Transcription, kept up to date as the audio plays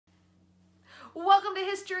Welcome to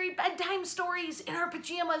History Bedtime Stories in our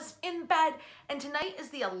pajamas in bed. And tonight is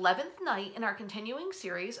the 11th night in our continuing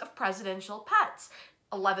series of presidential pets.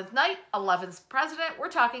 11th night, 11th president, we're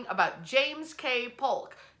talking about James K.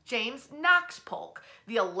 Polk. James Knox Polk,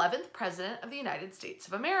 the 11th president of the United States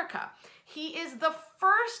of America. He is the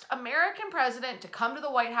first American president to come to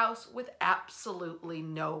the White House with absolutely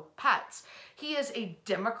no pets. He is a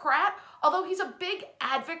Democrat, although he's a big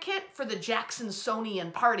advocate for the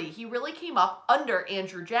Jacksonian Party. He really came up under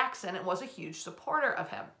Andrew Jackson and was a huge supporter of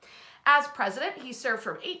him. As president, he served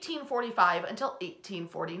from 1845 until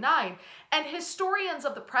 1849, and historians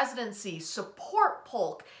of the presidency support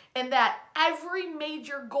Polk in that every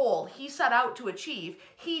major goal he set out to achieve,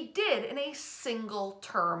 he did in a single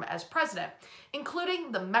term as president,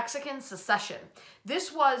 including the Mexican secession.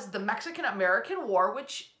 This was the Mexican-American War,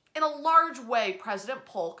 which in a large way President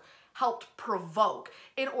Polk helped provoke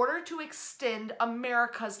in order to extend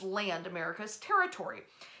America's land, America's territory.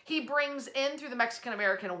 He brings in, through the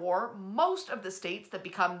Mexican-American War, most of the states that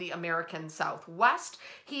become the American Southwest.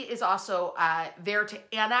 He is also there to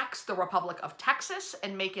annex the Republic of Texas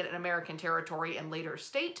and make it an American territory and later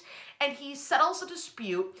state. And he settles a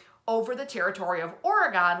dispute over the territory of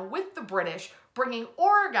Oregon with the British, bringing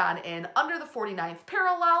Oregon in under the 49th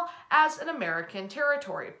parallel as an American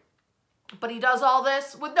territory. But he does all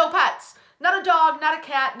this with no pets. Not a dog, not a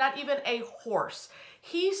cat, not even a horse.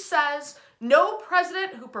 He says no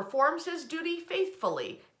president who performs his duty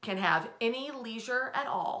faithfully can have any leisure at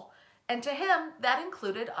all. And to him, that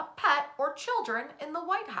included a pet or children in the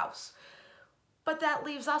White House. But that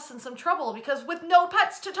leaves us in some trouble because with no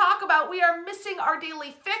pets to talk about, we are missing our daily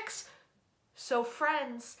fix. So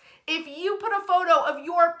friends, if you put a photo of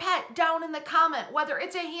your pet down in the comment, whether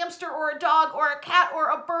it's a hamster or a dog or a cat or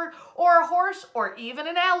a bird or a horse or even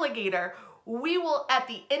an alligator, we will, at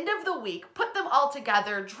the end of the week, put them all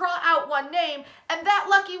together, draw out one name, and that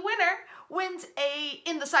lucky winner wins a,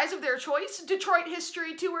 in the size of their choice, Detroit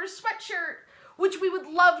History Tour sweatshirt, which we would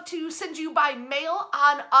love to send you by mail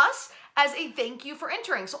on us as a thank you for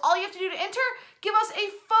entering. So all you have to do to enter, give us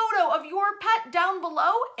a photo of your pet down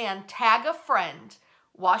below and tag a friend.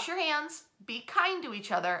 Wash your hands, be kind to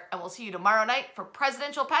each other, and we'll see you tomorrow night for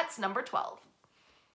Presidential Pets number 12.